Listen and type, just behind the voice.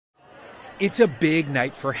It's a big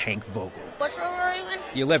night for Hank Vogel. What role are you in?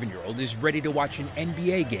 The 11-year-old is ready to watch an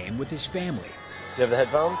NBA game with his family. Do you have the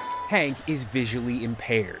headphones? Hank is visually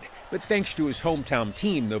impaired, but thanks to his hometown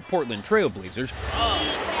team, the Portland Trailblazers,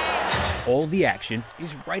 all the action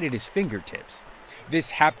is right at his fingertips. This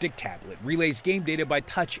haptic tablet relays game data by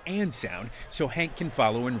touch and sound so Hank can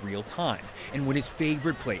follow in real time. And when his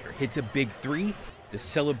favorite player hits a big three, the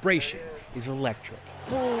celebration is electric.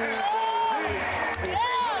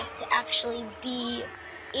 To actually be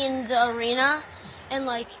in the arena and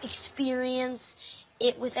experience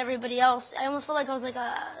it with everybody else. I almost felt like I was like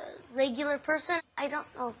a regular person. I don't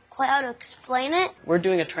know quite how to explain it. We're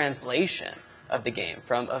doing a translation of the game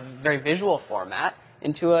from a very visual format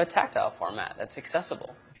into a tactile format that's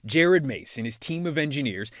accessible. Jerred Mace and his team of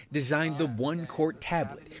engineers designed the OneCourt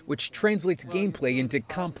tablet, which translates gameplay into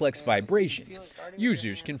complex vibrations.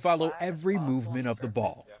 Users can follow every movement of the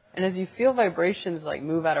ball. And as you feel vibrations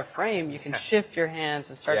move out of frame, you can shift your hands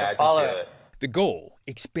and start to follow it. The goal,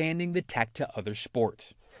 expanding the tech to other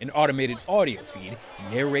sports. An automated audio feed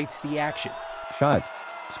narrates the action. Shot.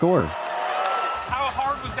 Score. How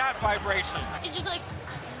hard was that vibration? It's just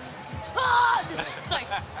ah! It's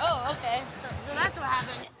oh, okay. So that's what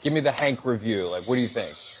happened. Give me the Hank review. What do you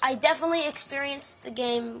think? I definitely experienced the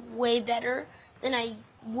game way better than I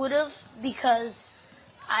would have because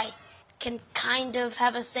I can kind of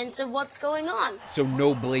have a sense of what's going on. So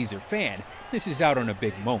no Blazer fan, this is out on a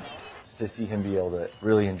big moment. To see him be able to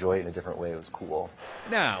really enjoy it in a different way was cool.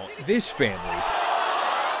 Now, this family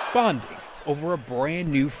bonding over a brand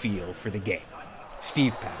new feel for the game.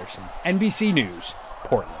 Steve Patterson, NBC News,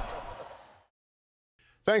 Portland.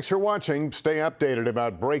 Thanks for watching. Stay updated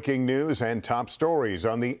about breaking news and top stories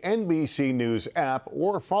on the NBC News app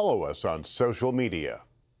or follow us on social media.